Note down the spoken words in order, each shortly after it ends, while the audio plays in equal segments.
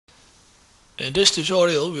In this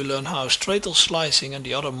tutorial we learn how stratal slicing and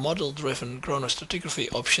the other model-driven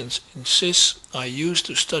chrono-stratigraphy options in SSIS are used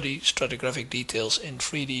to study stratigraphic details in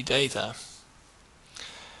 3D data.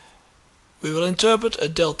 We will interpret a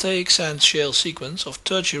deltaic sand shale sequence of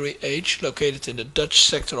tertiary age located in the Dutch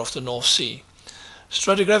sector of the North Sea.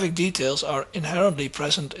 Stratigraphic details are inherently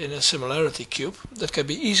present in a similarity cube that can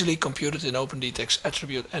be easily computed in OpendTect's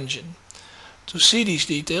attribute engine. To see these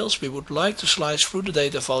details, we would like to slice through the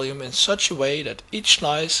data volume in such a way that each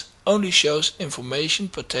slice only shows information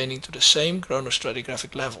pertaining to the same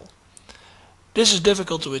chrono-stratigraphic level. This is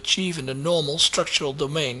difficult to achieve in the normal structural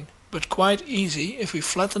domain, but quite easy if we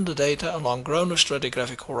flatten the data along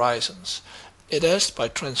chrono-stratigraphic horizons, that is, by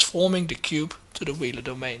transforming the cube to the Wheeler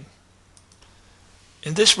domain.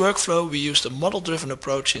 In this workflow we use the model-driven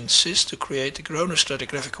approach in SSIS to create the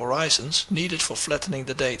chrono-stratigraphic horizons needed for flattening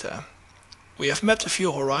the data. We have mapped a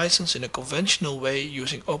few horizons in a conventional way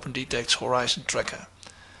using OpendTect's horizon tracker.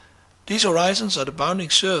 These horizons are the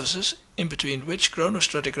bounding surfaces in between which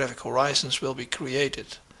chrono-stratigraphic horizons will be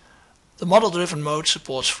created. The model-driven mode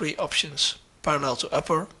supports three options: parallel to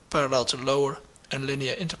upper, parallel to lower, and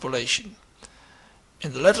linear interpolation.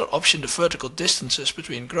 In the latter option, the vertical distances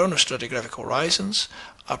between chrono-stratigraphic horizons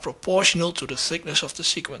are proportional to the thickness of the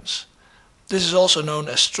sequence. This is also known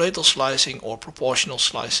as stratal slicing or proportional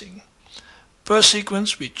slicing. Per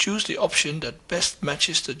sequence we choose the option that best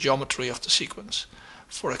matches the geometry of the sequence.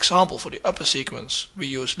 For example, for the upper sequence we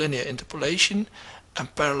use linear interpolation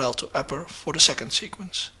and parallel to upper for the second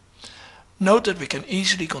sequence. Note that we can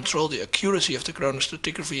easily control the accuracy of the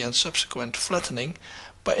chrono-stratigraphy and subsequent flattening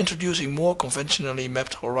by introducing more conventionally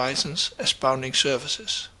mapped horizons as bounding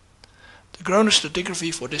surfaces. The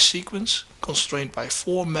chrono-stratigraphy for this sequence, constrained by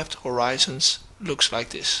 4 mapped horizons, looks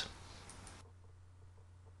like this.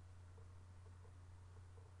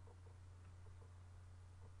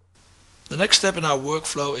 The next step in our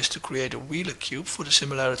workflow is to create a Wheeler cube for the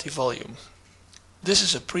similarity volume. This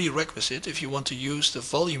is a prerequisite if you want to use the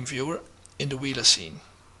volume viewer in the Wheeler scene.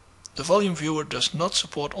 The volume viewer does not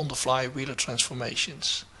support on-the-fly Wheeler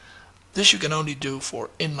transformations. This you can only do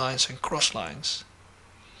for inlines and crosslines.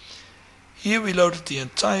 Here we loaded the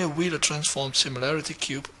entire Wheeler transformed similarity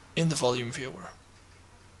cube in the volume viewer.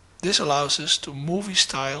 This allows us to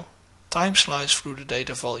movie-style time slice through the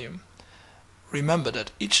data volume. Remember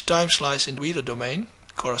that each time slice in the Wheeler domain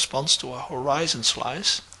corresponds to a horizon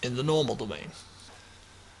slice in the normal domain.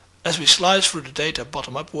 As we slice through the data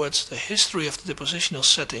bottom upwards, the history of the depositional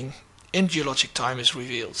setting in geologic time is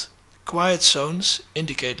revealed. Quiet zones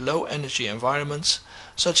indicate low energy environments,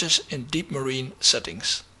 such as in deep marine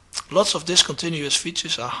settings. Lots of discontinuous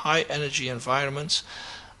features are high energy environments,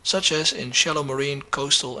 such as in shallow marine,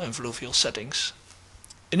 coastal and fluvial settings.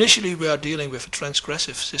 Initially we are dealing with a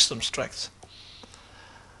transgressive systems tract.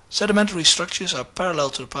 Sedimentary structures are parallel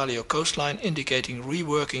to the paleo coastline, indicating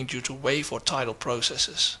reworking due to wave or tidal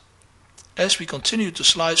processes. As we continue to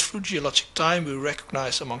slice through geologic time, we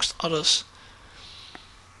recognize, amongst others,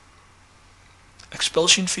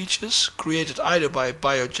 expulsion features created either by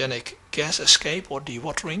biogenic gas escape or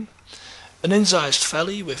dewatering, an incised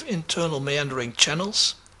valley with internal meandering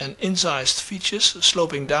channels and incised features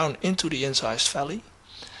sloping down into the incised valley.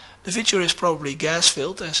 The feature is probably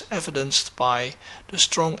gas-filled, as evidenced by the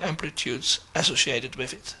strong amplitudes associated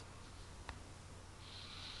with it.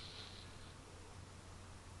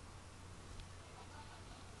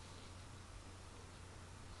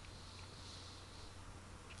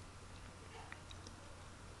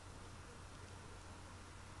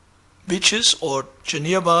 Beaches or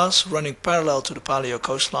chenier bars running parallel to the paleo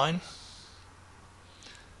coastline,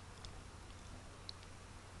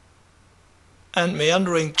 and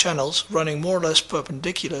meandering channels running more or less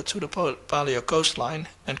perpendicular to the paleo coastline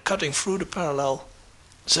and cutting through the parallel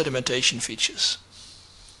sedimentation features.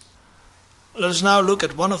 Let us now look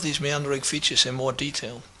at one of these meandering features in more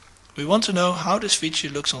detail. We want to know how this feature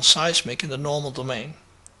looks on seismic in the normal domain.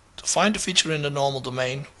 To find the feature in the normal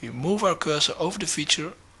domain, we move our cursor over the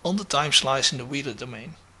feature on the time slice in the Wheeler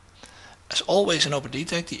domain. As always in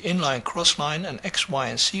OpendTect, the inline, crossline and X, Y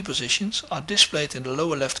and Z positions are displayed in the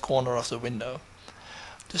lower left corner of the window.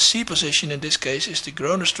 The C position in this case is the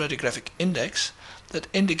chrono-stratigraphic index that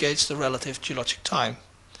indicates the relative geologic time.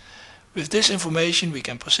 With this information we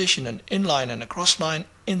can position an inline and a crossline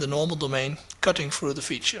in the normal domain, cutting through the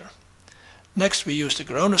feature. Next we use the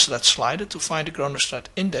chronostrat slider to find the chronostrat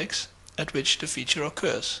index at which the feature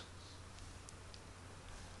occurs.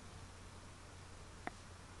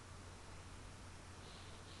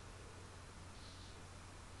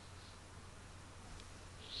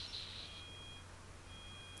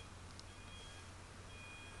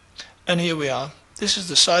 And here we are. This is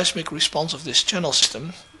the seismic response of this channel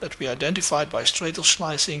system that we identified by stratal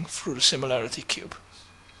slicing through the similarity cube.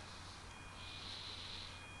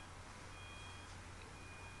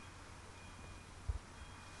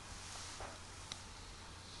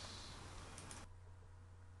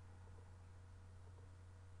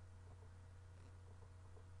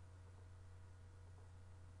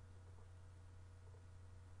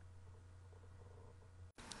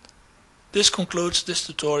 This concludes this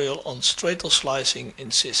tutorial on stratal slicing in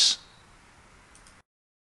SSIS.